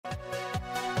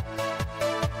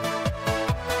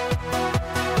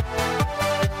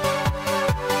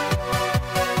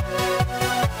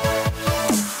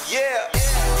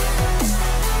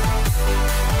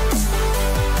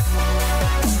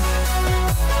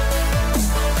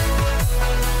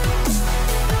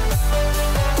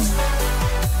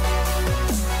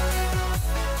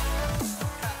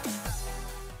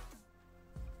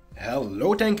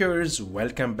Tankers,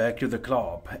 welcome back to the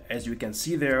club. As you can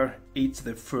see there, it's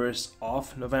the 1st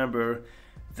of November.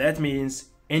 That means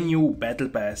a new battle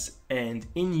pass and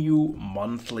a new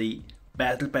monthly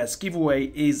battle pass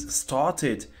giveaway is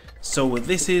started. So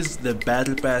this is the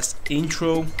battle pass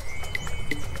intro.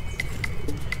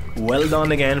 Well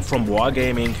done again from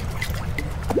Wargaming.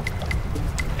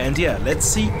 And yeah, let's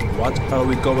see what are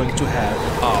we going to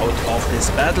have out of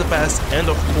this battle pass, and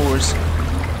of course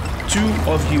 2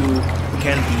 of you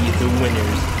can be the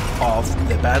winners of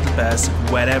the battle pass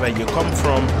wherever you come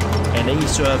from, an A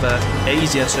server,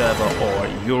 Asia server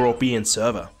or European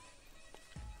server.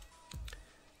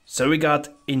 So we got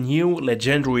a new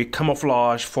legendary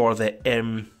camouflage for the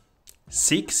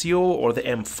M6 or the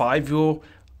M5.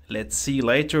 Let's see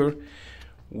later.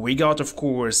 We got, of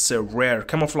course, rare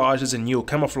camouflages and new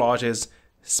camouflages,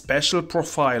 special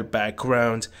profile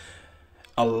background,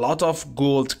 a lot of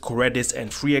gold credits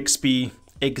and free XP,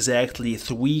 exactly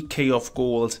 3k of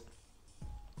gold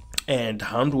and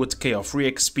 100k of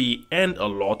free XP, and a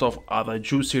lot of other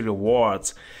juicy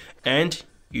rewards. And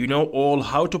you know all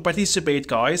how to participate,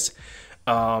 guys.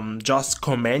 Just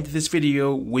comment this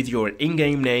video with your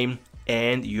in-game name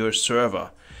and your server.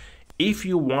 If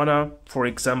you wanna, for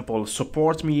example,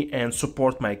 support me and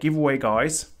support my giveaway,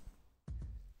 guys,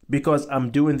 because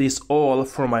I'm doing this all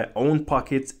from my own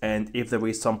pockets, and if there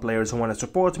is some players who want to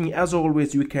support me, as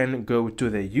always, you can go to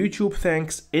the YouTube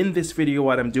thanks in this video,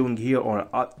 what I'm doing here, or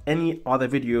any other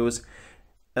videos.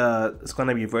 It's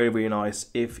gonna be very nice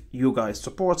if you guys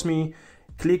support me.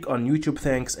 Click on YouTube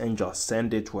thanks and just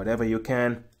send it wherever you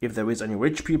can. If there is any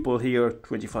rich people here,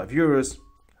 25 euros,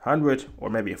 100 or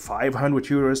maybe 500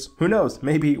 euros, who knows,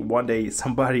 maybe one day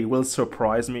somebody will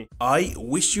surprise me. I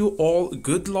wish you all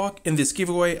good luck in this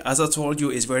giveaway. As I told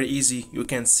you, it's very easy. You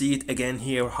can see it again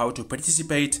here how to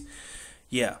participate.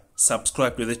 Yeah,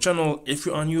 subscribe to the channel if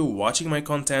you are new watching my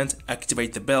content,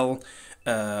 activate the bell,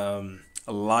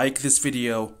 like this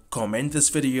video, comment this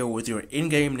video with your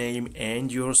in-game name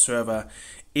and your server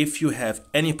if you have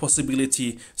any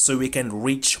possibility, so we can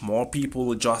reach more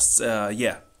people. Just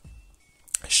yeah,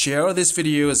 share these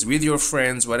videos with your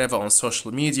friends, whatever, on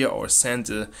social media, or send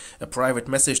a private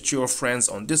message to your friends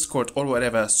on Discord or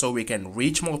whatever, so we can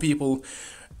reach more people.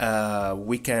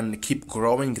 We can keep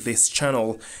growing this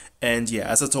channel. And yeah,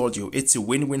 as I told you, it's a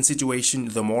win-win situation.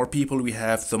 The more people we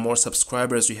have, the more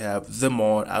subscribers we have, the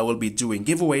more I will be doing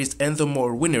giveaways and the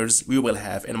more winners we will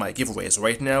have in my giveaways.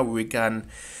 Right now we can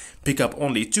pick up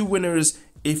only 2 winners.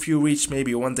 If you reach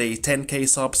maybe one day 10k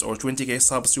subs or 20k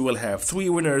subs, you will have 3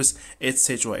 winners,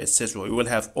 etc, etc. You will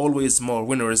have always more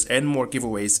winners and more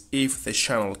giveaways if the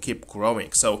channel keep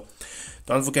growing. So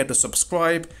don't forget to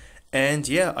subscribe. And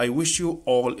yeah, I wish you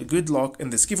all good luck in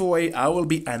this giveaway. I will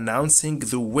be announcing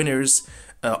the winners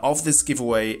of this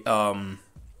giveaway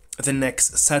the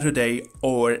next Saturday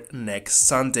or next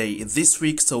Sunday this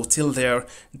week. So till there,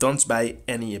 don't buy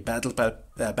any battle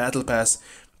pass,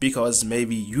 because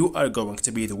maybe you are going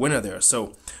to be the winner there.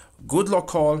 So good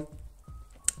luck all,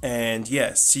 and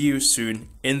yeah, see you soon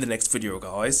in the next video,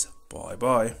 guys. Bye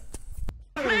bye.